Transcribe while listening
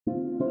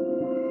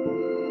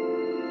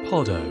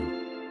Podo.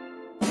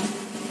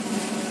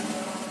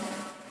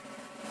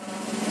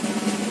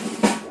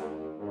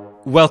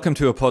 Welcome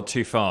to A Pod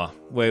Too Far,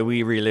 where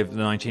we relive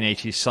the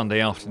 1980s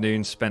Sunday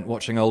afternoons spent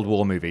watching old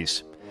war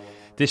movies.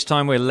 This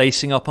time we're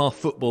lacing up our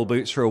football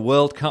boots for a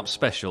World Cup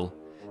special,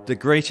 the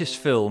greatest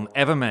film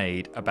ever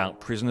made about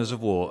prisoners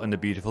of war and the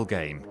beautiful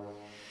game.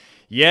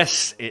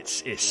 Yes,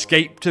 it's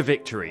Escape to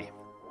Victory.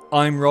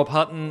 I'm Rob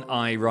Hutton,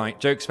 I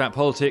write jokes about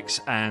politics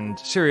and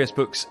serious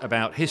books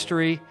about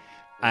history,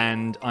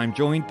 and I'm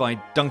joined by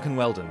Duncan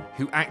Weldon,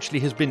 who actually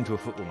has been to a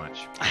football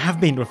match. I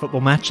have been to a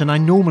football match, and I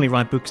normally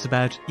write books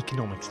about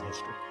economics and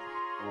history.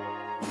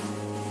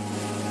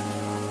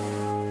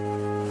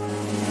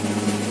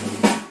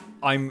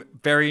 I'm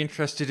very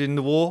interested in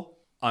the war.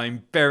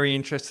 I'm very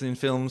interested in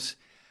films.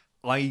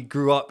 I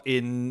grew up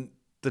in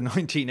the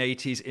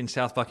 1980s in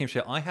South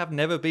Buckinghamshire. I have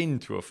never been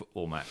to a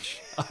football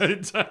match.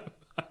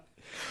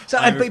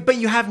 But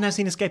you have now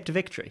seen Escape to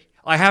Victory.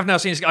 I have now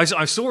seen.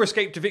 I saw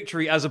Escape to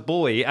Victory as a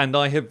boy, and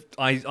I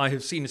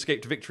have seen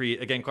Escape to Victory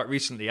again quite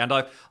recently, and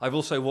I've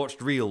also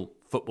watched real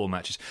football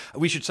matches.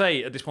 We should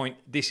say at this point,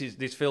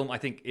 this film. I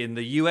think in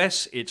the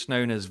US it's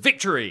known as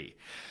Victory,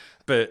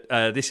 but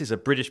this is a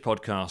British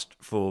podcast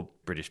for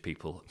British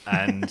people,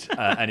 and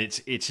and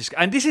it's just,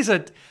 and this is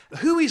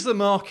who is the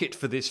market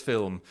for this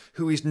film?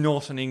 Who is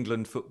not an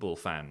England football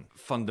fan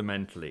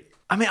fundamentally?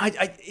 I mean,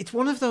 it's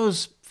one of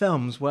those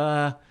films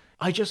where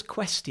I just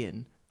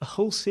question a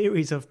whole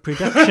series of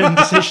production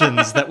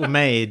decisions that were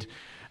made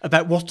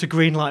about what to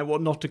greenlight,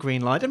 what not to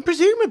greenlight, and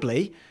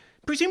presumably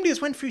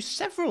this went through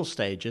several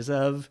stages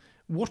of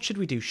what should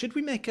we do? Should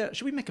we make a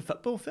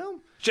football film,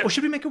 or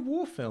should we make a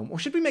war film, or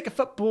should we make a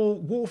football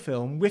war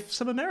film with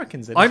some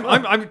Americans in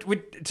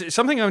it?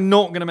 Something I'm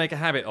not going to make a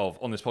habit of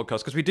on this podcast,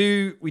 because we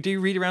do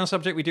read around the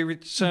subject, we do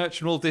research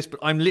and all of this, but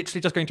I'm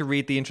literally just going to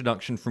read the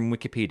introduction from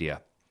Wikipedia.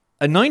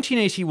 A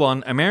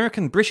 1981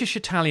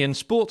 American-British-Italian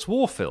sports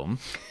war film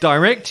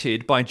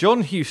directed by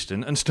John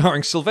Huston and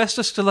starring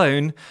Sylvester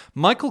Stallone,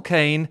 Michael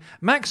Caine,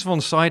 Max von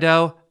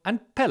Sydow and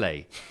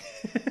Pele.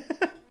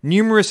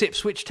 Numerous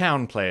Ipswich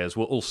Town players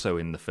were also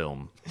in the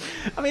film.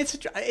 I mean,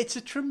 it's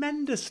a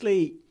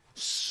tremendously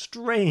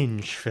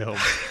strange film.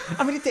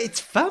 I mean, it's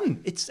fun.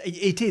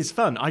 It is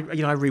fun. I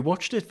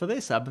rewatched it for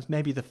this.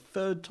 Maybe the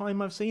third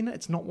time I've seen it.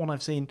 It's not one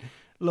I've seen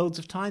loads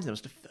of times. I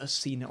must have first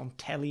seen it on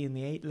telly in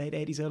the late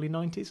 80s, early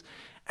 90s.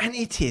 And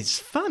it is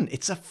fun.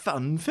 It's a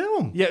fun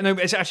film. Yeah, no,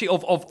 it's actually,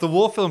 of the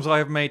war films I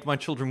have made my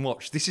children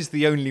watch, this is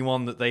the only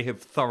one that they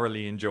have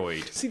thoroughly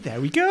enjoyed. See,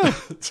 there we go.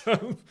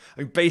 So,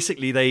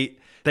 basically,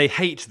 they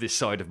hate this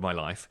side of my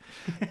life,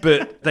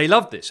 but they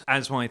love this.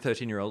 As my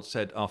 13-year-old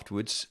said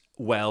afterwards,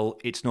 well,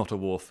 it's not a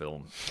war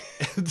film.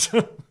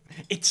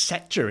 It's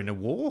set during a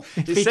war.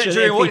 It's set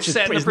during a war. It's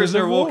set in a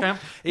prisoner of war camp.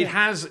 It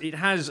has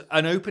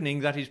an opening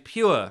that is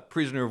pure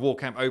prisoner of war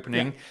camp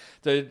opening. Yeah.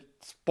 The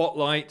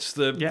spotlights,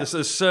 the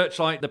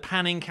searchlight, the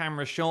panning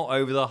camera shot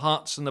over the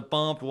huts and the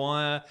barbed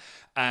wire,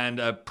 and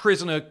a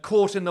prisoner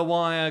caught in the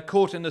wire,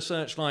 caught in the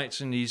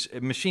searchlights, and he's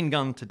machine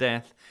gunned to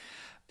death.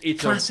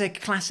 It's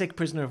classic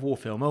prisoner of war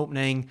film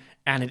opening,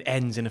 and it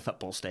ends in a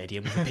football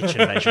stadium with a pitch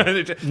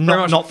invasion.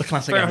 not the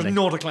classic ending.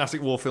 Not a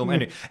classic war film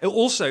ending.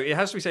 Also, it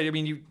has to be said, I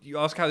mean, you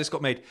ask how this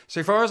got made.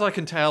 So far as I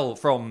can tell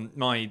from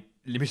my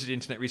limited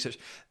internet research,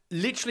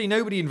 literally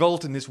nobody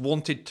involved in this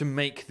wanted to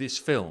make this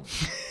film.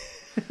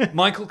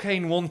 Michael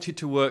Caine wanted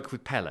to work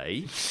with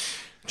Pele.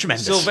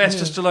 Tremendous.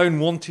 Sylvester Stallone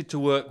wanted to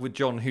work with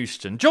John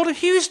Huston. John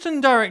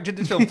Huston directed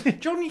this film.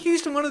 John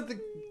Huston, one of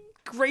the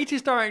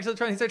greatest directors of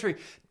the 20th century.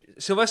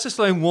 Sylvester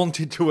Stallone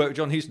wanted to work with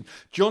John Huston.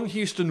 John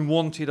Huston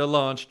wanted a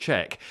large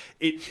check.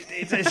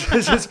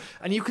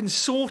 And you can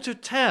sort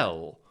of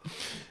tell,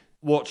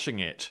 watching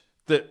it,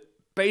 that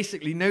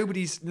basically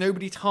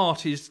nobody's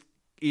heart is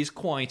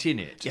quite in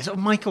it. Yes,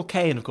 Michael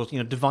Caine, of course,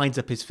 divides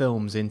up his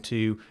films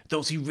into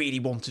those he really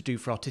wanted to do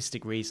for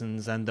artistic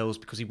reasons and those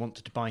because he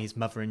wanted to buy his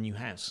mother a new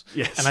house.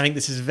 Yes. And I think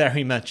this is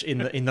very much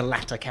in the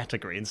latter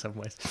category in some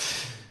ways.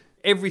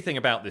 Everything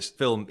about this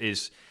film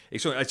is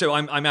extraordinary. So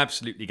I'm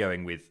absolutely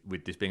going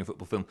with this being a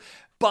football film,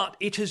 but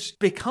it has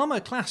become a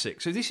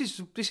classic. So this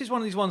is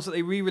one of these ones that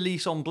they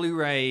re-release on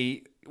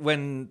Blu-ray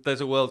when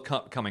there's a World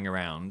Cup coming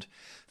around.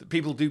 That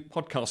people do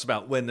podcasts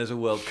about when there's a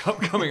World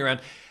Cup coming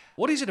around.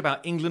 What is it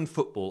about England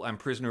football and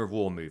prisoner of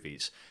war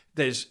movies?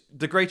 There's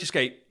The Great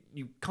Escape.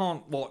 You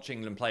can't watch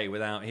England play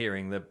without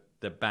hearing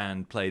the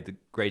band play the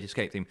Great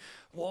Escape theme.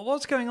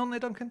 What's going on there,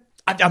 Duncan?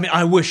 I mean,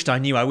 I wished I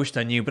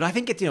knew, but I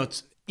think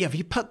it's if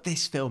you put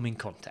this film in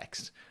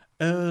context,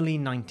 early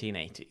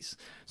 1980s.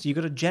 So you've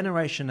got a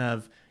generation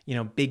of,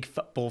 big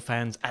football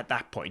fans at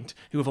that point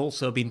who have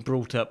also been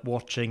brought up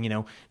watching,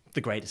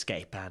 The Great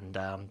Escape and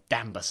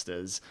Dam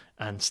Busters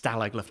and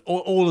Stalag Luft,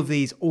 all of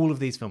these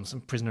films,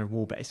 some prisoner of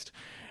war based.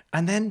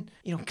 And then,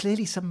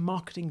 clearly some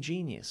marketing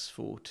genius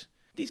thought,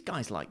 these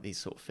guys like these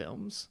sort of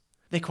films.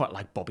 They quite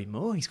like Bobby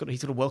Moore. He's got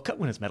a World Cup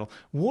winners medal.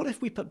 What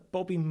if we put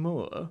Bobby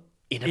Moore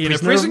in a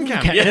prison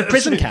camp? Yes. In a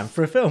prison camp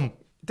for a film.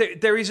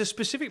 There is a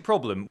specific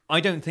problem. I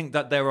don't think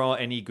that there are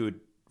any good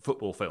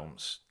football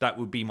films. That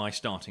would be my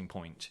starting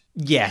point.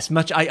 Yes,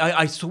 much.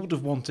 I sort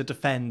of want to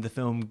defend the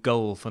film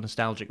Goal for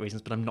nostalgic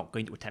reasons, but I'm not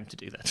going to attempt to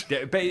do that.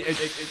 Yeah,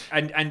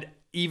 and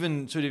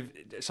even sort of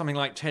something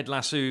like Ted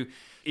Lasso,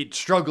 it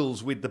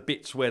struggles with the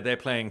bits where they're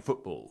playing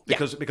football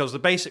because the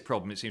basic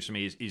problem, it seems to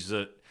me, is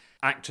that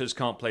actors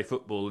can't play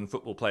football and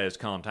football players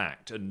can't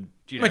act, and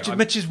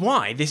which is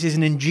why this is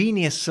an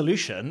ingenious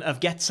solution of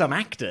get some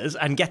actors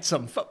and get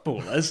some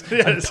footballers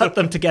and put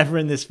them together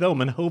in this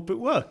film and hope it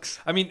works.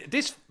 I mean,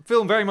 this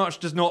film very much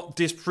does not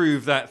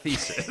disprove that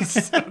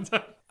thesis.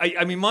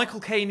 I mean, Michael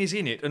Caine is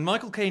in it, and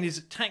Michael Caine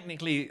is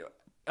technically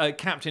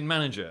captain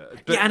manager.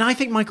 But and I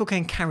think Michael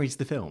Caine carries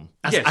the film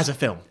as a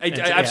film.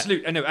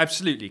 Absolutely, no,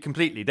 absolutely,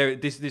 completely.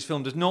 This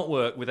film does not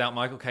work without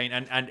Michael Caine,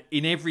 and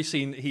in every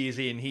scene that he is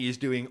in, he is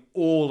doing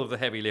all of the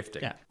heavy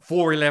lifting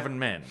for 11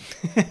 men.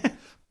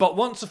 But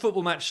once the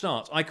football match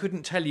starts, I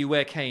couldn't tell you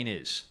where Caine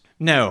is.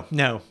 No.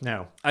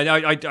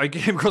 I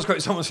came across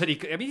quote. Someone said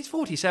he's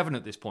 47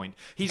 at this point.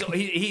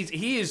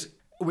 He is.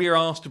 We are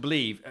asked to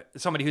believe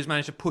somebody who's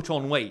managed to put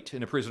on weight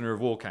in a prisoner of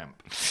war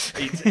camp.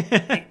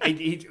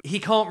 He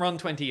can't run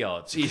 20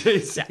 yards.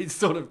 It's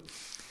sort of...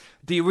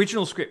 The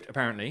original script,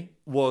 apparently,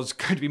 was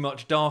going to be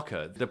much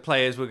darker. The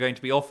players were going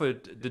to be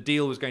offered... The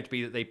deal was going to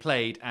be that they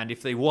played, and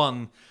if they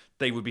won,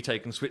 they would be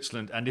taken to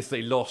Switzerland, and if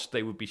they lost,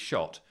 they would be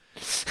shot.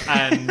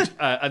 And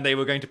they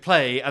were going to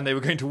play, and they were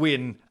going to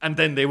win, and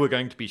then they were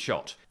going to be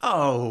shot.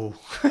 Oh.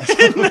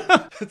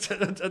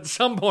 At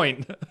some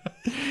point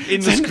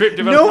in the script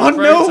development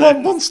no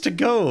one wants to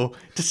go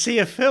to see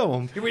a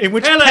film in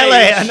which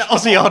Pele and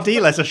Ozzy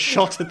Ardiles are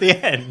shot at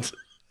the end.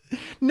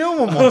 No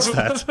one wants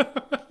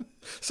that.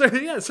 So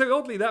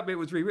oddly that bit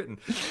was rewritten.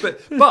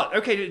 But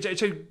okay,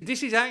 so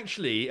this is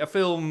actually a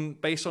film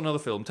based on another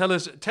film. Tell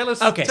us.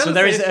 Okay, so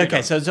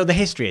the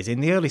history is in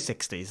the early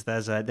 60s.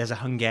 There's a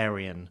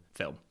Hungarian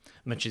film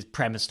which is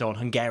premised on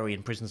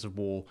Hungarian prisoners of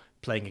war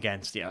playing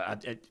against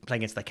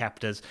their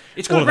captors.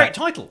 It's got a great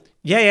title.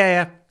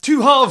 Yeah.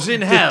 Two Halves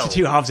in Hell.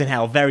 Two Halves in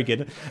Hell, very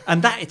good.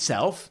 And that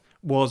itself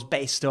was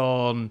based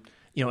on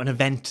an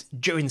event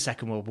during the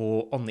Second World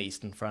War on the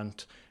Eastern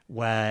Front,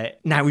 where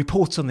now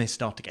reports on this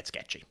start to get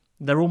sketchy.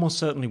 There almost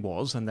certainly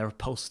was, and there are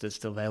posters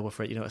still available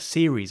for it, a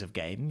series of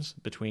games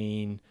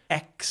between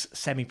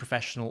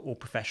ex-semi-professional or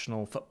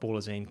professional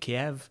footballers in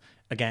Kiev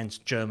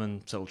against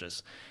German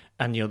soldiers.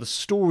 And, the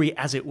story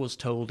as it was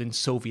told in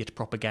Soviet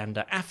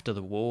propaganda after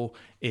the war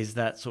is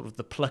that sort of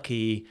the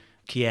plucky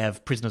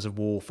Kiev prisoners of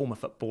war, former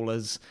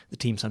footballers, the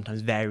team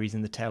sometimes varies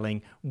in the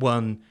telling,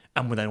 won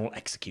and were then all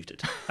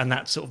executed. And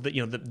that's sort of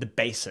the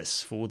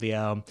basis for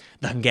the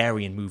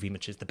Hungarian movie,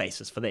 which is the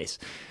basis for this.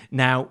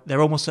 Now,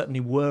 there almost certainly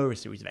were a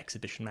series of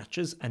exhibition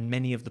matches, and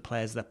many of the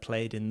players that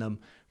played in them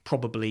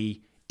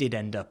probably did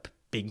end up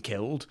being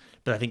killed,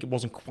 but I think it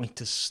wasn't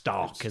quite as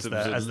stark as a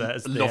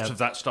lot of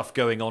that stuff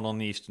going on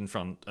the Eastern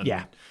Front,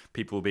 and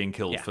people were being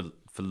killed for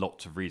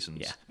lots of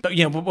reasons.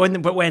 Yeah, but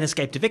when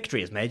Escape to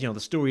Victory is made, the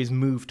story is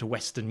moved to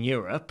Western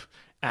Europe,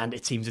 and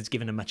it seems it's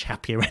given a much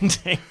happier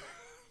ending.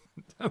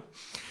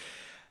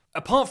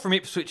 Apart from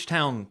Ipswich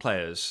Town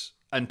players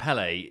and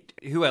Pele,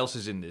 who else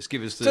is in this?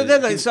 Give us the...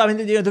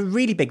 the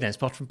really big names,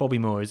 apart from Bobby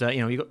Moore, is that,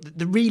 you've got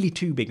the really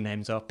two big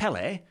names are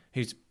Pele,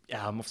 who's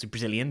obviously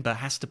Brazilian, but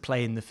has to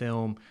play in the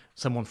film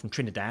someone from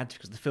Trinidad,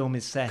 because the film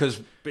is set... So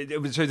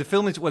the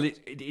film is... Well,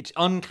 it's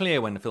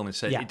unclear when the film is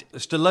set. Yeah.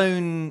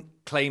 Stallone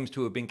claims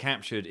to have been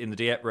captured in the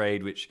Dieppe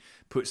raid, which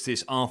puts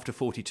this after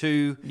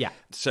 42. Yeah.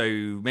 So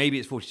maybe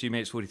it's 42,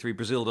 maybe it's 43.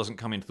 Brazil doesn't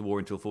come into the war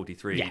until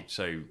 43. Yeah.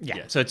 So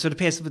it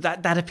appears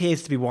that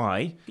appears to be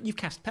why you've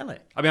cast Pele.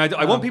 I mean,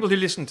 I want people who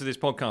listen to this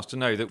podcast to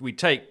know that we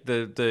take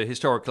the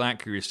historical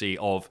accuracy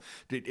of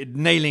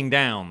nailing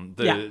down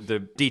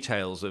the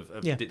details of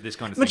this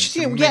kind of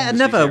thing. Which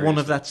another one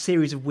of that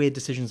series of weird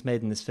decisions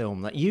made in this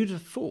film that you'd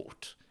have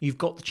thought you've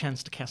got the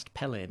chance to cast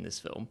Pele in this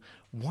film.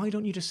 Why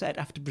don't you just set it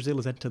after Brazil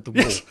has entered the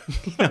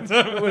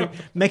war?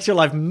 Makes your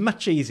life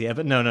much easier,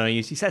 but no,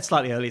 you set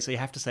slightly early, so you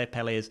have to say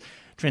Pele is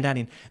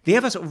Trinidadian. The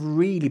other sort of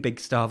really big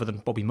star, other than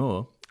Bobby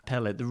Moore,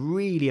 Pele, the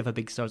really other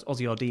big star is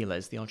Ozzy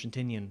Ardiles, the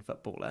Argentinian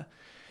footballer.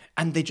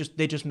 And they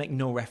just make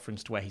no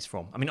reference to where he's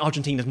from. I mean,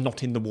 Argentina's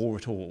not in the war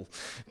at all,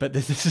 but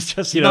this is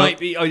just might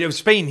be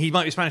Spain. He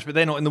might be Spanish, but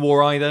they're not in the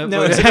war either.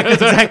 No,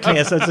 exactly.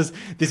 Yeah, so it's just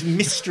this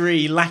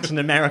mystery Latin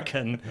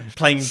American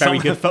playing very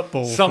good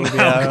football.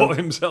 Somehow got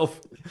himself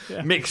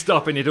mixed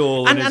up in it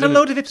all, and a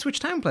load of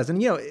Ipswich Town players.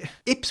 And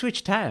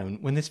Ipswich Town,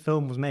 when this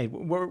film was made,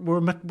 were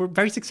a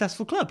very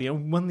successful club.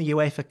 Won the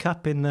UEFA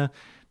Cup in the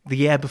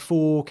year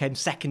before, came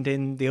second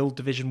in the old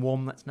Division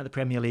 1. That's now the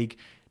Premier League.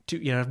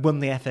 Won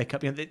the FA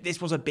Cup.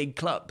 This was a big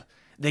club.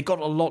 They got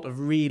a lot of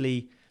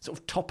really sort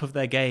of top of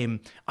their game,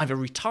 either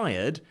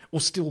retired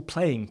or still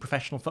playing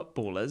professional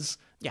footballers,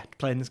 to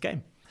play in this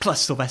game.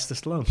 Plus Sylvester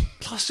Stallone.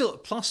 Plus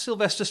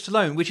Sylvester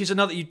Stallone, which is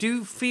another... You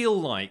do feel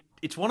like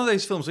it's one of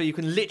those films where you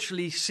can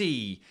literally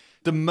see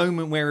the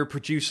moment where a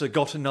producer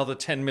got another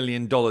 $10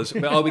 million.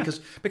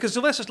 Because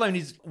Sylvester Stallone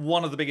is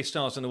one of the biggest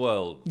stars in the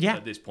world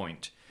at this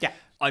point. Yeah.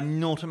 I'm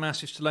not a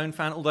massive Stallone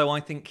fan, although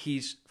I think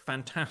he's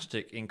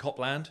fantastic in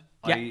Copland.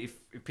 Yeah.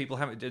 If people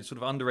haven't, it's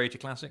sort of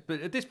underrated classic.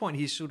 But at this point,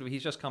 he's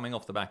just coming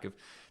off the back of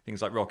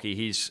things like Rocky.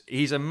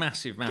 He's a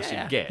massive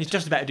get. He's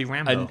just about to do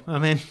Rambo.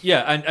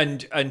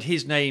 And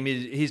his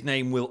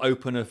name will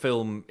open a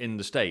film in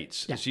the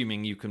States,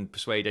 assuming you can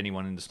persuade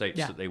anyone in the States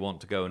that they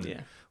want to go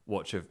and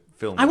watch a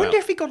film. I wonder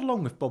if he got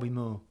along with Bobby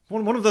Moore.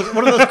 One of those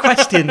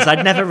questions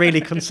I'd never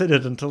really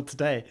considered until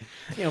today.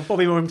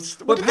 Bobby Moore.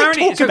 What did they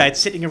talk about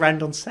sitting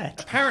around on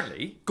set?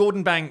 Apparently,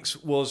 Gordon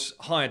Banks was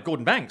hired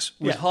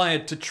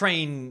to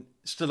train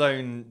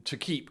Stallone to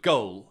keep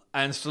goal,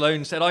 and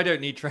Stallone said, "I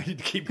don't need training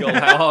to keep goal.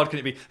 How hard can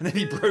it be?" And then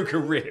he broke a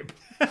rib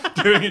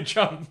doing a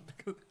jump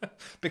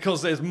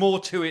because there's more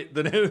to it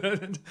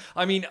than.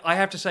 I mean, I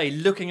have to say,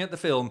 looking at the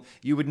film,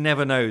 you would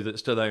never know that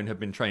Stallone had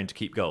been trained to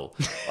keep goal.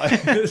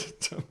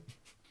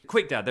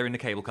 Quick, Dad, they're in the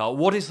cable car.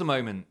 What is the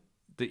moment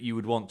that you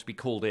would want to be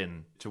called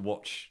in to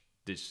watch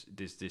this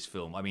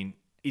film? I mean,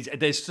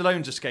 there's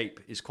Stallone's escape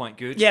is quite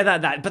good. Yeah,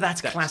 but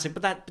that's classic.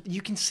 But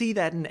you can see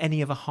that in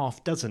any of a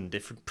half dozen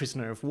different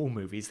prisoner of war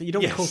movies that you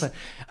don't call that.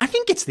 I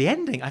think it's the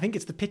ending. I think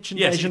it's the pitch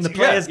invasion, the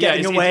players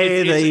getting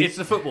away. It's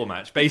the football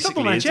match,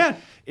 basically.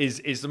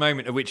 Is the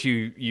moment at which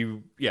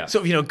you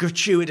sort of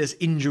gratuitous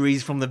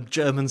injuries from the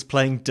Germans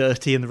playing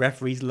dirty and the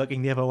referees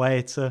looking the other way.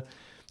 It's sort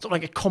of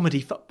like a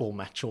comedy football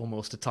match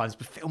almost at times,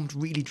 but filmed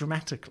really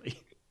dramatically.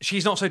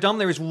 She's not so dumb.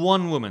 There is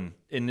one woman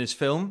in this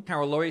film,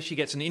 Carol Laurie. She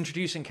gets an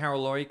introducing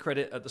Carol Laurie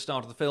credit at the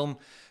start of the film,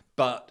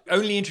 but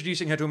only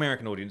introducing her to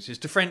American audiences.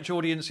 To French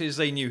audiences,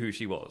 they knew who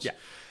she was. Yeah.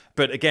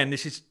 But again,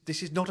 this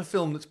is not a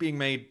film that's being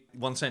made,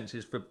 one sense,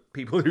 is for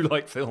people who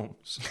like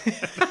films.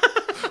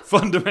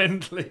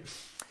 Fundamentally.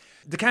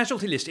 The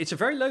casualty list, it's a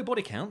very low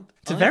body count.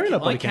 It's a very low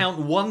body count. I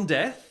count one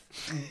death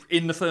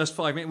in the first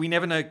 5 minutes. We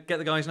never get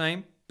the guy's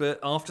name, but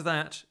after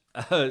that...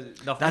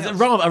 That's a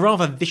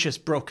rather vicious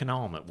broken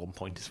arm at one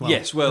point as well.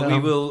 Yes,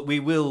 well, we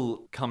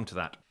will come to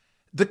that.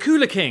 The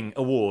Cooler King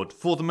Award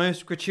for the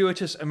most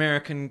gratuitous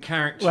American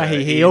character. Well,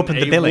 he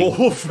opened the billing.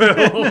 War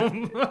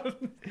film.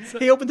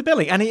 He opened the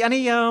billing, and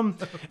he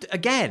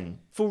again,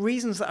 for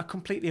reasons that are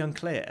completely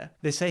unclear,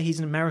 they say he's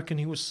an American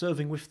who was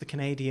serving with the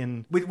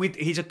Canadian.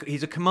 He's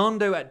a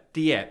commando at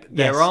Dieppe.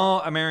 There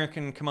are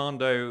American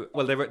commando.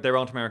 Well, there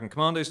aren't American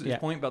commandos at this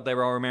point, but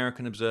there are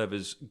American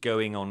observers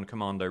going on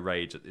commando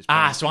raids at this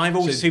point. So I've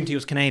always assumed he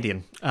was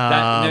Canadian.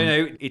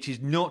 No, it is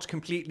not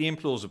completely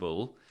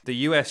implausible. The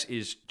US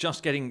is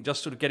just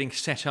sort of getting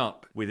set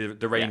up with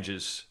the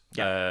Rangers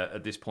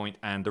at this point,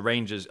 and the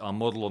Rangers are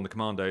modelled on the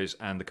Commandos,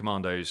 and the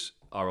Commandos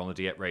are on the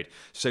Dieppe raid.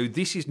 So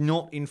this is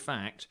not, in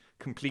fact,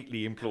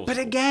 completely implausible. But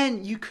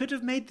again, you could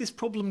have made this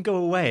problem go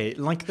away,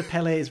 like the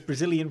Pele's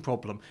Brazilian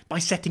problem, by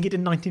setting it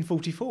in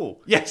 1944.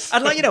 Yes.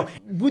 And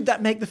would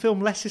that make the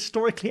film less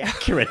historically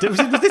accurate? Was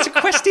this a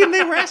question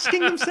they were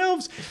asking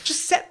themselves?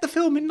 Just set the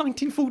film in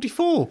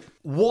 1944.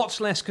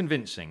 What's less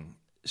convincing?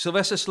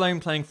 Sylvester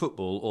Stallone playing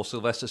football or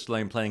Sylvester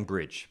Stallone playing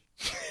bridge?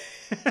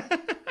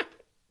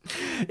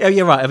 Yeah,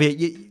 you're right. I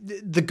mean,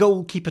 the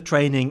goalkeeper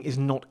training is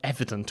not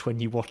evident when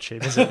you watch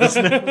it, is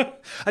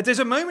it? There's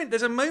a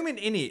moment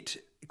in it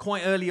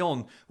quite early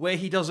on where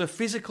he does a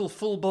physical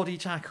full body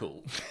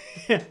tackle,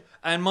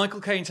 and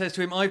Michael Caine says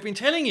to him, "I've been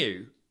telling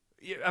you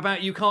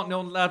about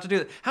not allowed to do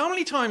that. How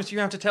many times do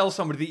you have to tell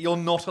somebody that you're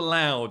not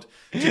allowed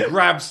to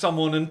grab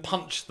someone and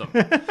punch them?"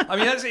 I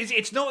mean,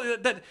 it's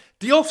not that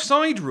the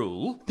offside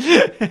rule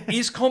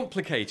is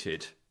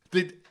complicated.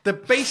 The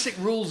basic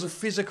rules of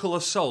physical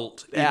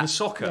assault in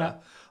soccer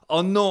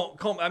are not.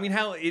 I mean,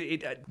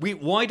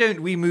 why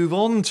don't we move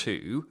on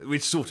to,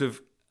 which sort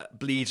of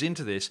bleeds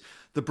into this,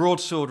 the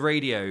Broadsword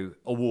Radio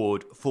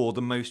Award for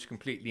the most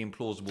completely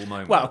implausible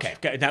moment? Well, okay,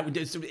 now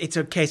it's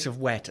a case of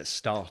where to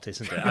start,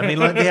 isn't it? I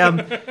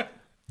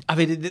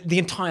mean, the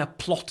entire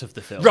plot of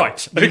the film.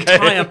 Right. The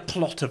entire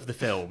plot of the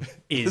film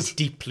is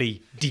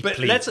deeply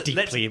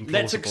implausible.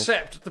 Let's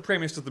accept the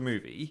premise of the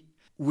movie.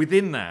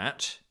 Within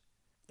that,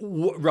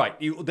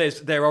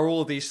 there are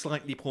all these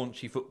slightly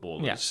paunchy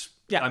footballers.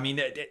 Yeah. I mean,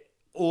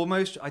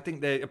 almost. I think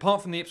they're,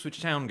 apart from the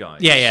Ipswich Town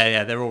guys.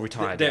 Yeah. They're all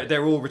retired.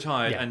 They're all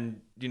retired, and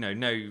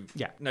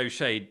no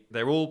shade.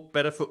 They're all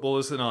better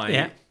footballers than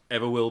I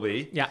ever will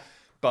be. Yeah.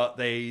 But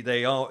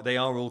they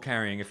are all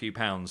carrying a few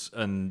pounds.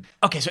 And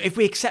okay, so if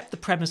we accept the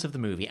premise of the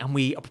movie and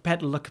we are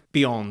prepared to look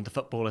beyond the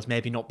footballers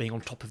maybe not being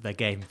on top of their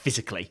game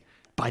physically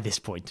by this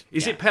point,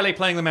 is it Pele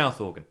playing the mouth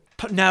organ?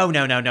 No.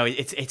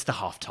 It's the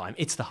halftime.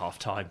 It's the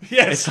halftime.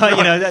 Yes,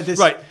 it's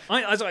like,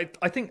 right.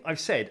 I think I've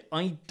said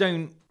I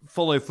don't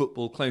follow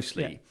football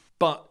closely,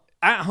 but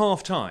at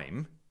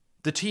halftime,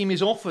 the team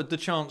is offered the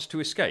chance to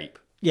escape.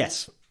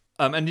 Yes,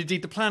 and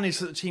indeed the plan is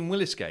that the team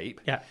will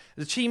escape. Yeah,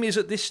 the team is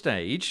at this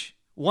stage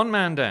one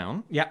man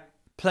down. Yeah,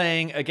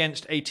 playing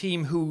against a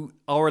team who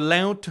are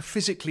allowed to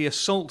physically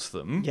assault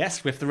them.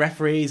 Yes, with the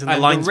referees and the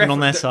linesmen on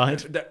their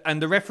side,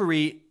 and the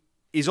referee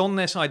is on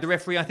their side. The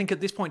referee, I think,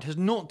 at this point has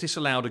not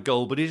disallowed a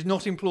goal, but it is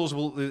not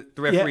implausible that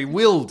the referee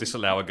will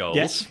disallow a goal.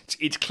 Yes.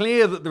 It's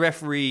clear that the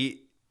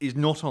referee is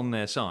not on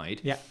their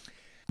side. Yeah.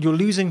 You're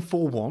losing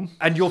 4-1.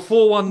 And you're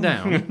 4-1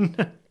 down.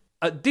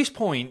 At this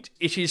point,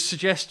 it is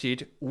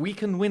suggested we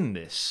can win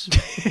this.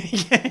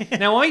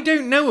 Now, I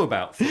don't know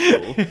about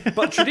football,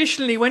 but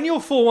traditionally, when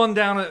you're 4-1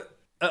 down at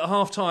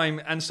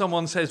half-time and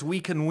someone says we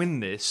can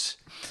win this,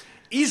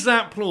 is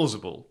that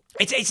plausible?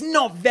 It's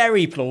not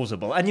very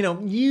plausible. And,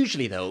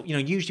 usually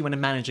when a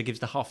manager gives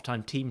the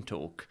halftime team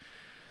talk,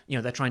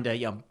 they're trying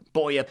to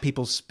buoy up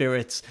people's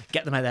spirits,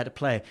 get them out there to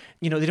play.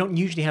 They don't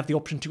usually have the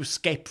option to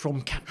escape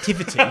from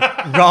captivity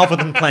rather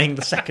than playing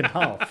the second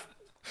half.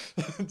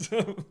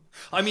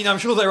 I mean, I'm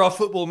sure there are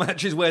football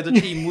matches where the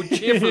team would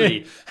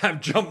cheerfully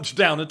have jumped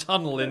down a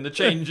tunnel in the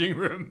changing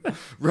room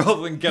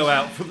rather than go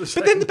out for the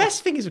second. But then the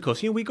best thing is, of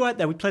course, we go out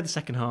there, we play the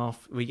second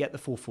half, we get the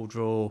 4-4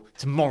 draw.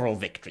 It's a moral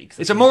victory.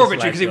 It's a moral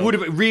victory because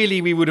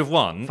we would have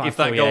won if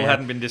that goal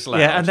hadn't been disallowed.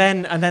 Yeah, and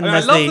then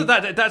I love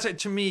that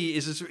to me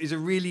is a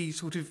really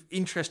sort of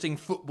interesting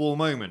football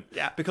moment.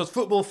 Yeah, because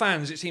football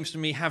fans, it seems to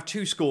me, have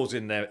two scores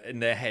in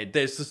their head.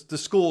 There's the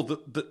score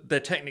that there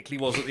technically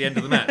was at the end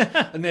of the match,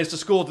 and there's the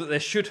score that there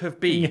should have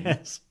been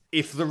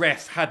if the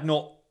ref had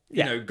not,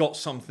 got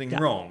something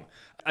wrong.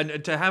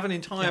 And to have an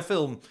entire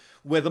film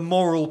where the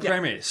moral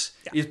premise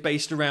is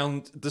based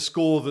around the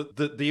score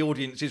that the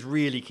audience is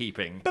really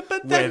keeping, but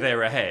where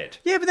they're ahead.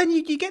 Yeah, but then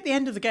you get the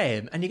end of the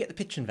game and you get the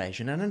pitch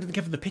invasion, and under the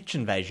cover of the pitch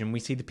invasion, we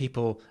see the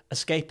people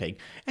escaping,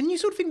 and you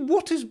sort of think,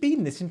 what has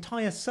been this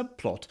entire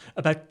subplot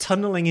about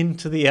tunnelling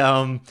into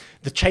the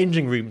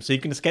changing room so you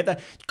can escape that?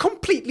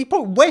 Completely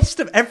waste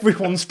of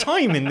everyone's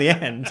time in the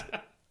end.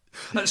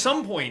 At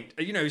some point,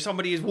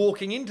 somebody is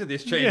walking into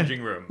this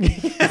changing room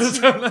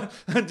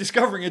and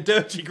discovering a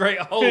dirty great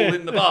hole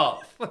in the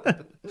bath.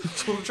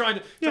 Sort of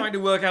trying to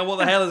work out what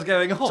the hell is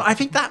going on. So I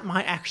think that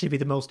might actually be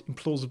the most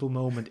implausible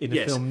moment in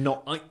a film,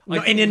 not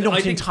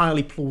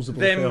entirely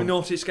plausible film. Them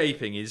not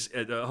escaping is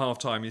at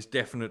half-time is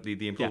definitely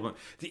the implausible.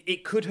 Yeah.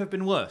 It could have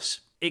been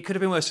worse. It could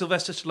have been worse.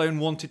 Sylvester Stallone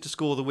wanted to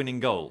score the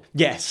winning goal.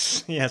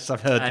 Yes,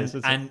 I've heard this.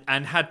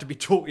 And had to be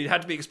taught. It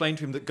had to be explained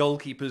to him that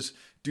goalkeepers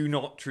do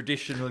not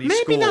traditionally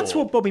score. Maybe that's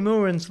what Bobby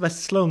Moore and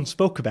Sylvester Stallone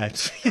spoke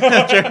about.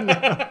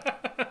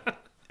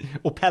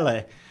 Or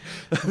Pele.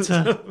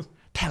 But,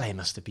 Pele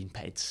must have been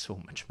paid so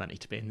much money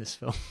to be in this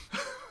film.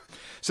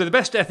 So the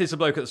best death is the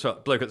bloke at the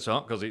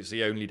start because it's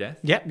the only death.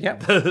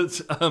 Yep.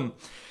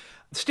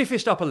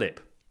 Stiffest upper lip.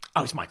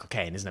 Oh, it's Michael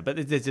Caine, isn't it?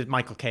 But this is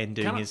Michael Caine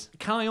doing his...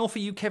 Can I offer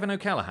you Kevin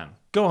O'Callaghan?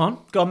 Go on,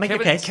 make a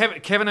case.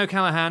 Kevin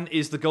O'Callaghan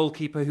is the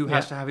goalkeeper who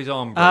has to have his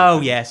arm broken.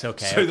 Oh, yes,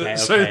 okay.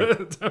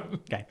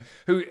 Okay.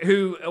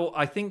 Who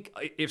I think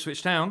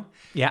Ipswich Town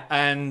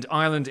and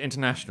Ireland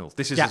International.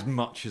 This is as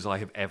much as I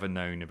have ever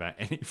known about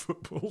any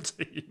football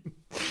team.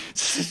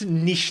 This is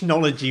niche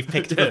knowledge you've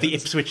picked up of the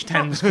Ipswich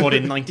Town squad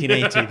in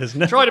 1980,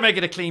 isn't it? Try to make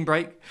it a clean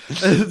break.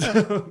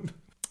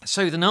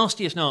 So the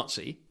nastiest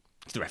Nazi...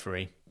 It's the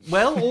referee.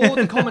 Well, or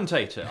the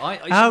commentator.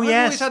 I've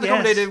always had the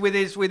commentator with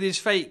his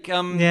fake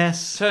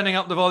turning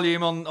up the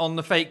volume on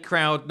the fake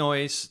crowd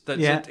noise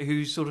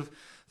who's sort of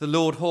the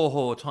Lord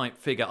Haw-Haw type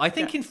figure. I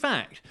think, in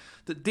fact,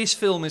 that this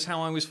film is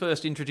how I was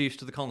first introduced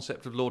to the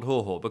concept of Lord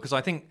Haw-Haw, because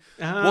I think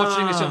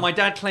watching this film, my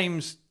dad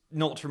claims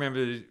not to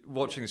remember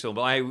watching this film,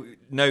 but I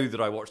know that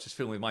I watched this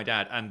film with my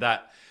dad, and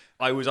that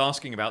I was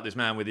asking about this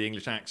man with the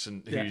English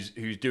accent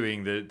who's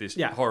doing this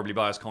horribly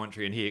biased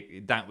commentary,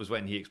 and that was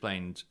when he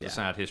explained the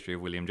sad history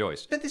of William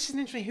Joyce. But this is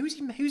interesting.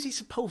 Who's he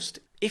supposed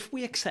to, if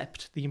we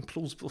accept the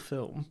implausible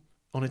film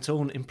on its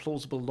own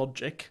implausible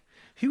logic,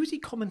 who is he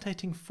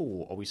commentating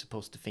for, are we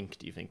supposed to think,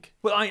 do you think?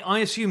 Well, I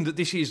assume that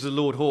this is the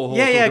Lord Haw-Haw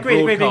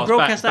agree.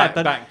 Broadcast back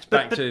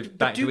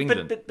to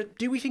England. But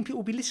do we think people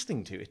will be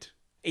listening to it?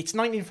 It's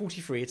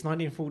 1943, it's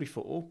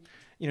 1944.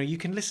 You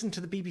can listen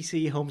to the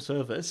BBC Home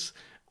Service,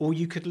 or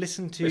you could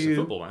listen to... It's a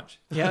football match.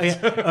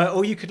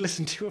 Or you could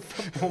listen to a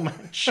football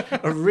match,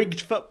 a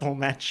rigged football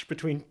match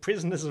between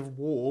prisoners of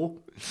war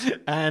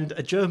and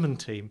a German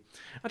team.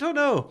 I don't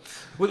know.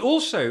 Well,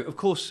 also, of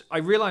course, I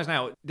realise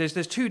now,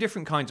 there's two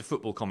different kinds of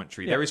football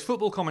commentary. There is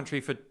football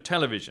commentary for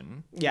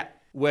television. Yeah.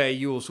 Where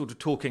you're sort of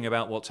talking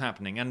about what's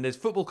happening, and there's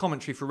football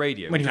commentary for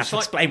radio. When you have to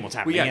explain what's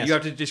happening. You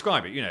have to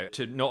describe it,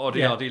 to not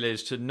Odiardi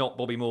Liz, to not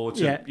Bobby Moore,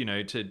 to, you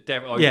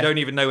don't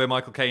even know where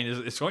Michael Caine is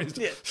at this point.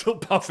 He's still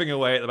puffing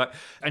away at the back.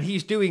 And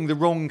he's doing the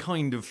wrong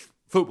kind of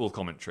football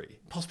commentary.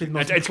 Possibly the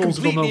most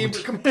implausible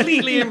moment.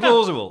 Completely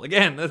implausible.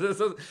 Again,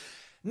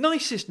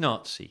 nicest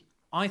Nazi.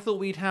 I thought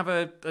we'd have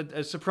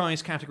a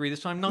surprise category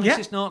this time.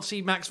 Nicest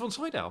Nazi, Max von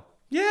Sydow.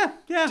 Yeah.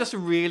 Just a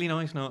really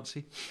nice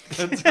Nazi.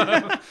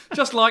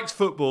 Just likes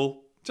football.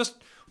 Just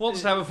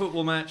wants to have a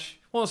football match.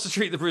 Wants to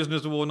treat the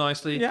prisoners of war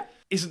nicely. Yeah.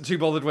 Isn't too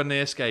bothered when they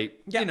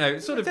escape. Yeah.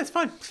 That's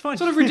fine. It's fine.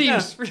 Sort of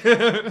redeems.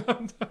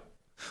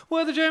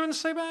 Were the Germans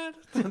so bad?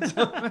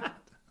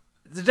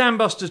 The Dam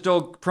Busters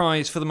Dog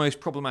Prize for the most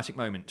problematic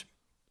moment.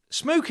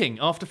 Smoking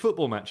after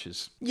football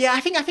matches. Yeah, I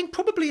think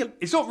probably...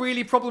 It's not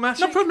really problematic.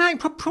 Not problematic,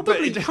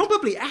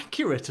 probably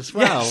accurate as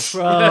well. Yes.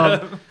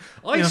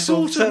 I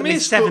sort of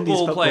miss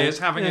football players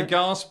having a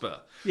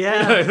gasper.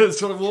 Yeah.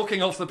 Sort of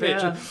walking off the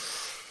pitch. Yeah.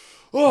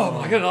 Oh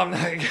my god, I'm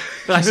like...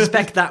 But I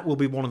suspect that will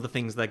be one of the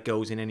things that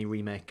goes in any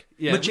remake,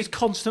 which is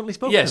constantly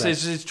spoken Yes, about.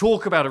 there's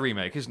talk about a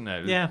remake, isn't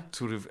there? Yeah.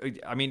 Sort of,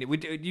 I mean,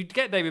 you'd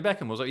get David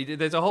Beckham,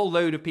 there's a whole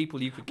load of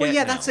people you could get. Well,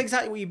 yeah, now. that's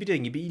exactly what you'd be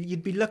doing.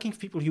 You'd be looking for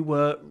people who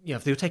were,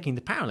 if they were taking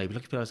the parallel, you'd be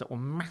looking for players that were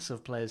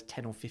massive players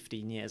 10 or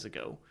 15 years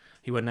ago,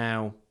 who are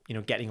now,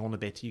 getting on a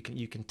bit. You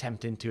can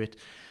tempt into it.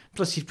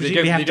 Plus, you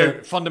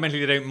presumably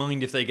fundamentally, they don't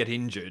mind if they get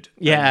injured.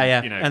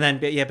 Yeah. And then,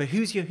 but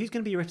who's going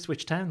to be your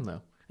Ipswich Town,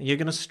 though? You're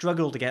going to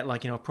struggle to get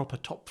a proper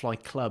top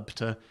flight club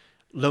to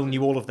loan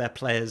you all of their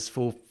players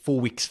for 4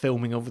 weeks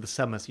filming over the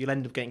summer. So you'll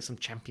end up getting some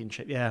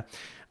championship. Yeah,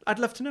 I'd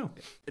love to know.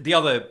 The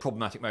other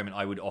problematic moment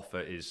I would offer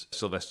is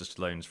Sylvester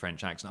Stallone's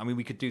French accent. I mean,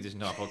 we could do this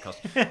entire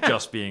podcast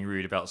just being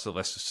rude about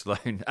Sylvester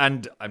Stallone,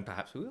 and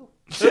perhaps we will.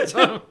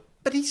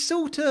 But he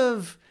sort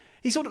of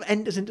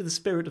enters into the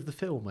spirit of the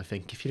film, I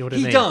think, if you know what I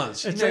mean. He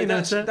does.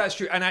 That's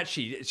true. And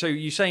actually, so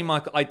you say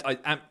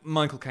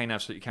Michael Caine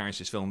absolutely carries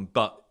this film,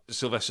 but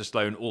Sylvester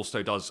Stallone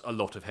also does a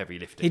lot of heavy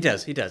lifting. He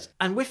does.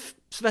 And with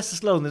Sylvester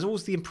Stallone, there's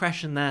always the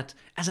impression that,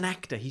 as an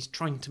actor, he's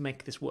trying to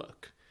make this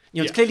work.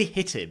 It's clearly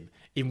hit him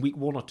in week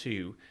 1 or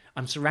 2.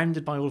 I'm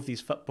surrounded by all of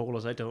these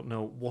footballers. I don't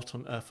know what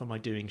on earth am I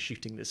doing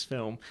shooting this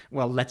film.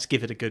 Well, let's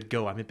give it a good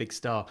go. I'm a big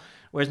star.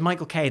 Whereas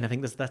Michael Caine, I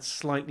think that's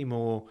slightly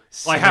more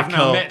cynical. I have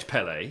now met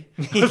Pele.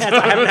 Yes,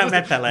 I have now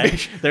met Pele.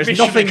 There's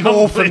nothing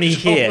more for me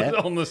here.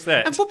 On the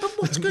set. And but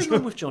what's going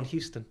on with John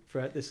Huston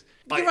throughout this?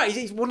 You're right.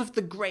 He's one of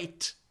the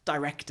great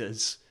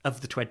directors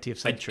of the 20th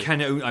century.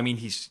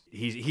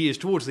 He is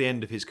towards the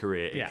end of his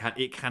career. Yeah.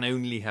 It can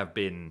only have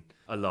been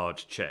a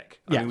large check.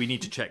 I mean, we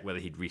need to check whether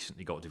he'd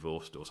recently got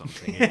divorced or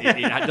something.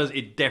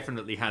 It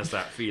definitely has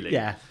that feeling.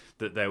 Yeah.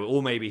 That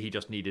or maybe he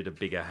just needed a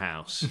bigger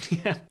house.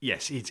 Yeah.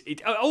 Yes.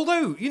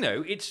 Although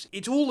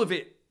it's all of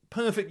it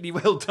perfectly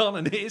well done,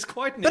 and it is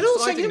quite an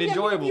exciting and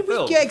enjoyable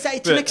film. Yeah, exactly.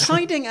 It's an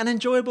exciting and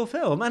enjoyable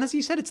film, and as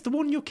you said, it's the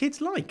one your kids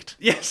liked.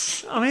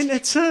 Yes. I mean,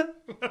 it's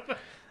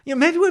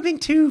maybe we're being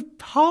too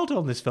hard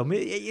on this film.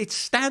 It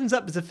stands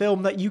up as a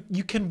film that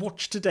you can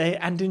watch today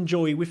and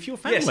enjoy with your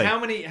family. Yes.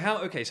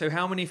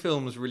 How many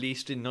films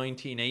released in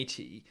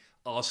 1980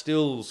 are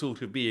still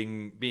sort of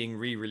being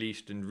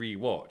re-released and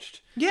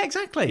re-watched? Yeah,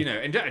 exactly.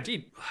 And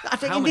indeed, I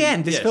think in the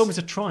end, this film is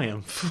a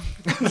triumph.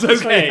 It's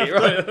okay,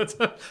 right?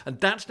 And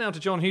that's now to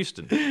John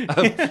Huston.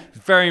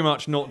 Very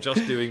much not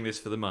just doing this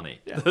for the money.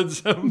 Yeah.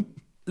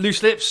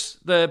 Loose Lips,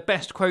 the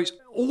best quotes,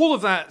 all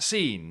of that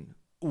scene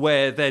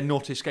where they're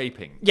not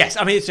escaping. Yes,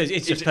 I mean it's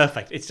just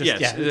perfect. It's just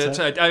yes.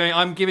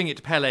 I'm giving it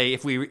to Pele.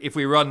 If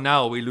we run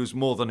now, we lose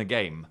more than a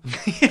game.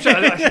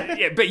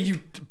 But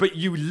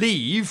you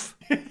leave.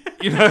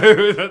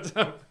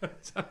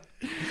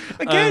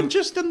 Again,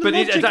 just on the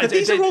logic that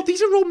these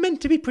are all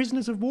meant to be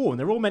prisoners of war, and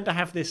they're all meant to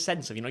have this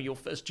sense of your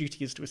first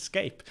duty is to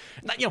escape.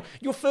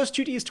 Your first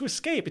duty is to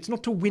escape. It's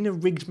not to win a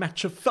rigged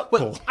match of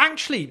football. Well,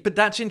 actually, but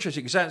that's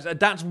interesting because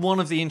that's one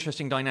of the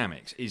interesting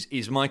dynamics.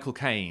 Is Michael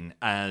Caine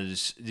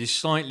as this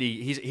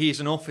slightly?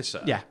 He's an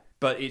officer. Yeah.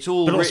 But it's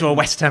all also a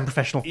West Ham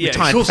retired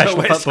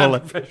professional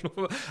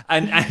footballer.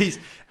 And he's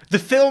the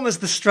film is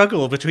the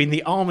struggle between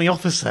the army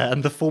officer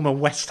and the former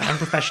West Ham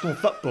professional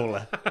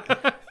footballer.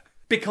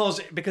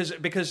 Because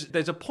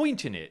there's a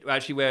point in it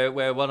actually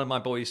where one of my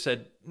boys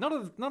said none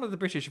of the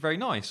British are very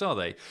nice, are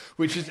they?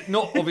 Which is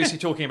not obviously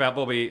talking about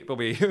Bobby.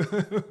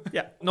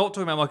 Yeah. Not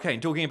talking about Michael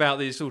Caine. Talking about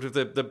these sort of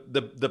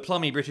the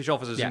plummy British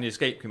officers in the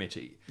escape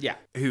committee. Yeah.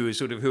 Who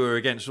are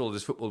against all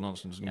this football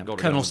nonsense. And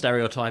Colonel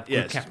stereotype,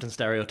 captain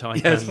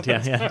stereotype. Yes.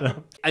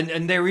 And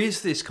and there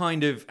is this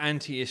kind of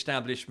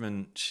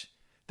anti-establishment.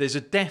 There's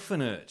a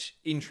definite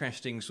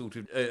interesting sort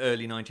of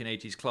early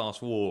 1980s class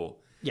war.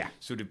 Yeah,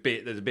 sort of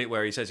bit. There's a bit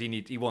where he says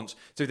he wants.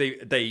 So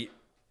they.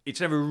 It's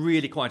never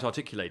really quite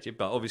articulated,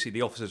 but obviously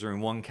the officers are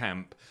in one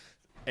camp,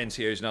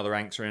 NCOs and other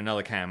ranks are in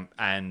another camp,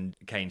 and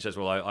Caine says,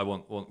 "Well, I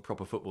want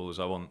proper footballers.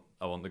 I want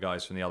the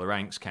guys from the other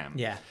ranks camp."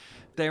 Yeah,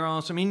 there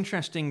are some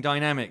interesting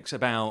dynamics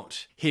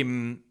about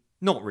him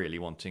not really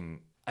wanting.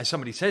 As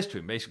somebody says to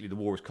him, basically, the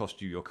war has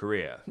cost you your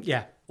career.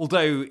 Yeah.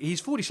 Although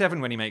he's 47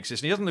 when he makes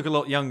this, and he doesn't look a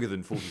lot younger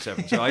than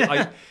 47. So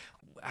I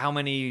how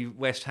many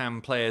West Ham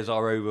players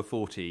are over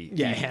 40?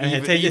 Even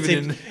in the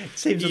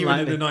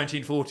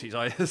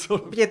 1940s.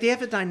 But yeah, the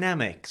other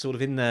dynamic, sort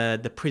of in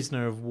the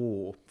prisoner of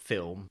war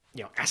film,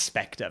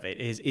 aspect of it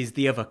is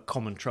the other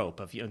common trope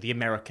of the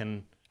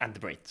American and the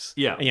Brits.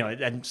 Yeah.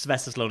 And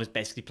Sylvester Stallone is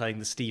basically playing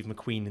the Steve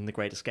McQueen in The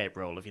Great Escape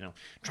role of,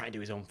 trying to do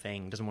his own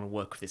thing, doesn't want to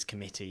work with this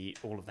committee,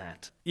 all of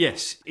that.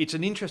 Yes, it's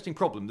an interesting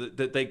problem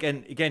that they,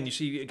 again, you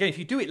see, if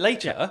you do it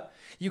later,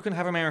 you can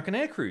have American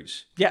air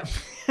crews. Yeah.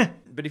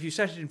 But if you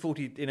set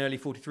it in early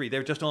 43,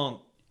 there just aren't.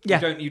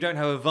 Yeah. You don't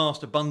have a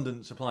vast,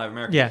 abundant supply of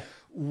Americans. Yeah.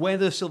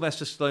 Whether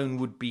Sylvester Stallone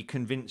would be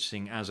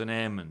convincing as an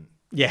airman.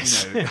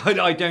 Yes.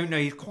 I don't know.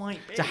 He's quite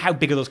big. So how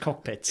big are those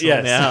cockpits?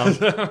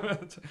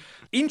 Yes.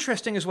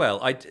 Interesting as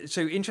well.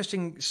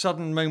 Interesting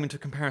sudden moment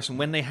of comparison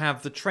when they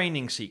have the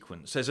training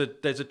sequence. There's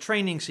a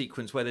training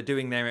sequence where they're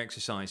doing their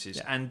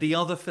exercises, and the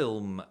other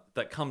film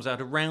that comes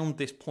out around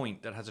this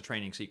point that has a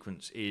training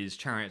sequence is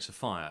Chariots of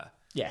Fire.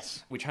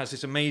 Yes. Which has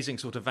this amazing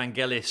sort of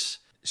Vangelis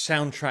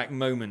soundtrack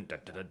moment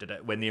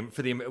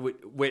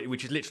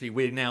which is literally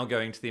we're now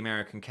going to the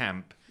American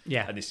camp.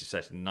 Yeah. And this is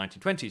set in the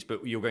 1920s,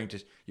 but you're going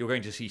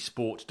to see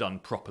sport done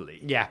properly.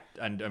 Yeah.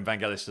 And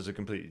Vangelis does a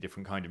completely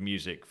different kind of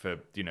music for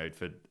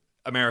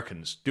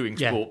Americans doing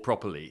sport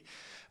properly.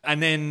 And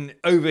then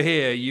over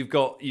here, you've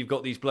got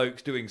these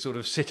blokes doing sort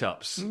of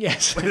sit-ups.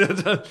 Yes.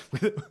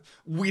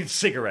 with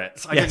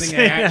cigarettes. I don't think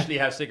they actually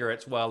have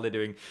cigarettes while they're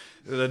doing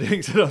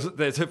sit-ups.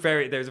 There's a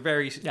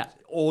very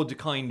odd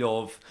kind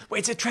of... Well,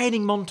 it's a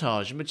training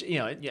montage, which,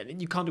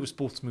 you can't do a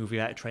sports movie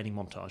without a training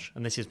montage.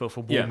 And this is both a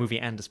war movie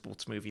and a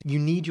sports movie. You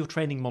need your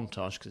training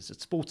montage because it's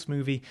a sports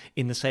movie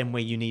in the same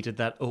way you needed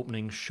that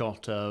opening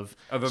shot of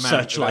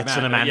searchlights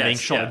and a man being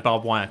shot with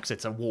barbed wire because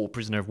it's a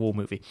prisoner of war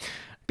movie.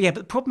 But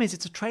the problem is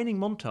it's a training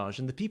montage,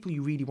 and the people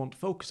you really want to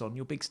focus on,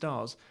 your big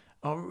stars,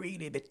 are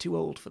really a bit too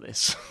old for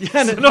this.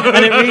 and it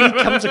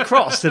really comes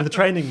across in the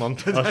training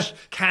montage.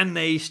 Can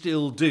they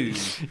still do?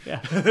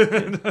 Yeah.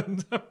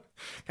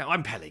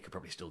 I'm Pele could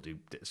probably still do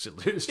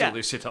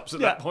sit-ups at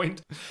that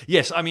point.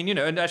 Yes, I mean,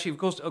 and actually, of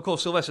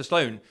course, Sylvester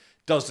Stallone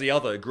does the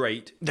other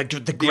great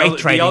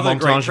training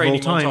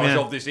montage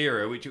of this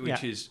era, which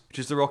is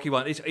the Rocky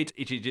one.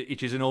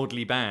 It is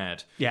inordinately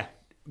bad. Yeah.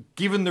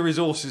 Given the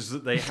resources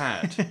that they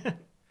had.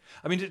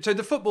 I mean, so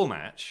the football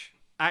match,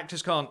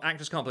 actors can't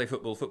play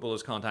football,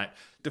 footballers can't act.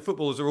 The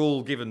footballers are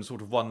all given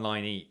sort of one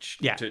line each,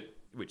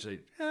 which they,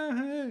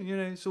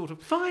 sort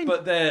of fine.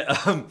 But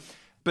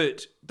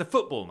but the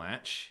football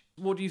match,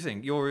 what do you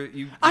think?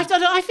 I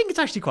think it's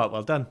actually quite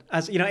well done.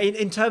 As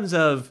in terms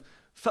of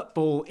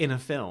football in a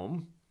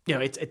film,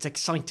 it's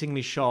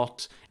excitingly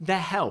shot. They're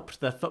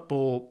helped. The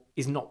football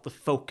is not the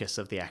focus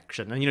of the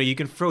action, and you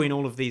can throw in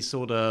all of these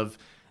sort of.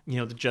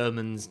 The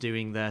Germans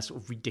doing their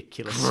sort of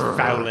ridiculous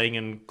fouling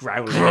and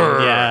growling,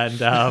 and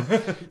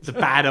the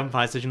bad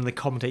umpire decision, and the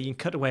commentator, you can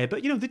cut away.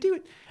 But, they do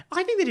it.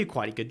 I think they do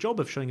quite a good job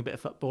of showing a bit of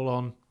football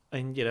on,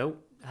 and,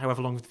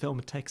 however long the film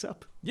it takes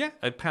up. Yeah,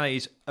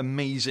 Pele's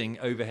amazing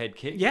overhead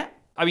kick. Yeah.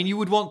 I mean, you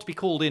would want to be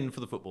called in for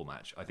the football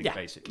match, I think,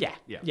 basically.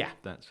 Yeah.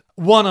 That's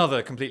one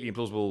other completely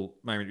implausible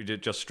moment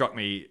that just struck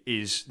me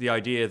is the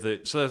idea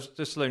that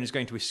Stallone is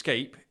going to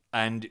escape.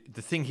 And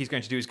the thing he's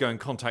going to do is go and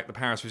contact the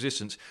Paris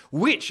Resistance,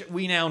 which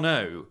we now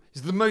know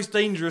is the most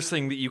dangerous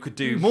thing that you could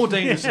do. More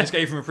dangerous than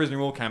escape from a prisoner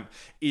of war camp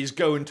is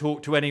go and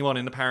talk to anyone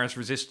in the Paris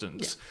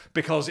Resistance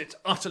because it's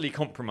utterly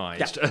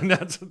compromised. Yeah. And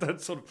that's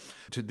sort of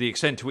to the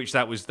extent to which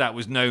that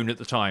was known at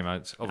the time.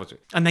 Obviously.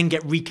 And then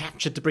get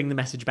recaptured to bring the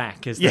message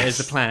back is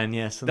the plan.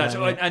 Yes,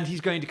 and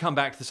he's going to come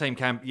back to the same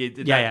camp.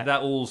 That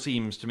all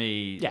seems to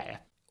me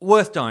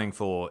worth dying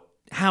for.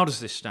 How does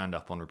this stand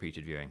up on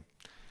repeated viewing?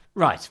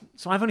 Right,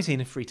 so I've only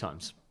seen it 3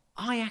 times.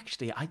 I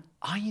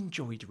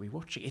enjoyed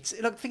rewatching it.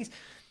 The thing is,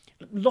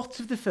 lots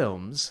of the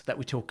films that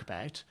we talk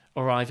about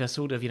are either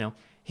sort of,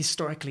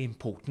 historically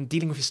important,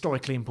 dealing with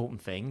historically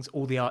important things,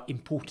 or they are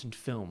important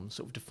films,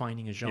 sort of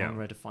defining a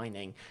genre,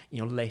 defining,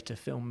 later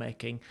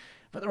filmmaking,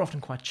 but they're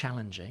often quite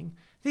challenging.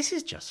 This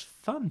is just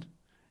fun.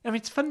 I mean,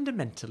 it's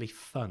fundamentally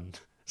fun.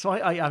 So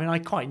I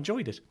quite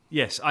enjoyed it.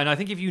 Yes, and I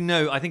think if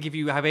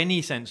you have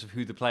any sense of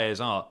who the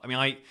players are, I mean,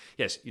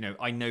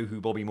 I know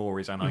who Bobby Moore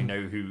is, and I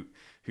know who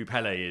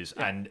Pele is,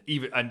 and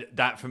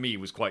that for me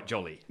was quite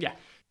jolly. Yeah,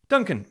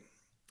 Duncan,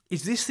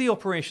 is this the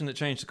operation that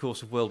changed the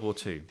course of World War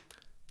II?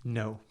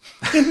 No.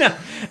 No.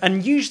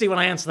 And usually when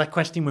I answer that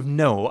question with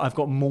no, I've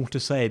got more to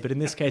say, but in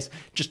this case,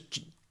 just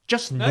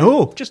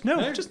no. Just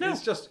no. Just no.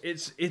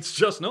 It's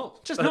just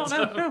not. Just not.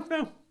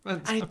 No.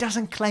 And it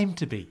doesn't claim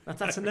to be.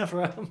 That's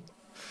another.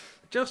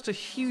 Just a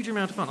huge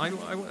amount of fun. I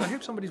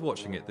hope somebody's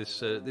watching it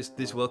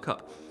this World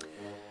Cup.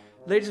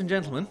 Ladies and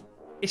gentlemen,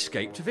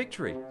 escape to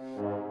victory.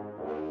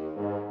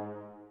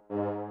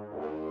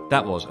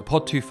 That was A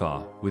Pod Too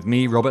Far with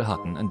me, Robert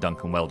Hutton, and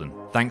Duncan Weldon.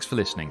 Thanks for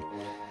listening.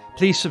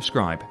 Please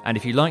subscribe, and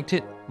if you liked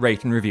it,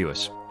 rate and review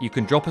us. You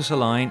can drop us a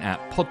line at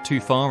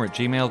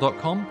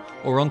podtoofar@gmail.com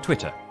or on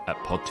Twitter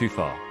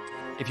 @podtoofar.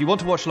 If you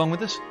want to watch along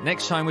with us,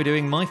 next time we're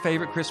doing my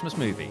favourite Christmas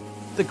movie,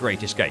 The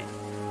Great Escape.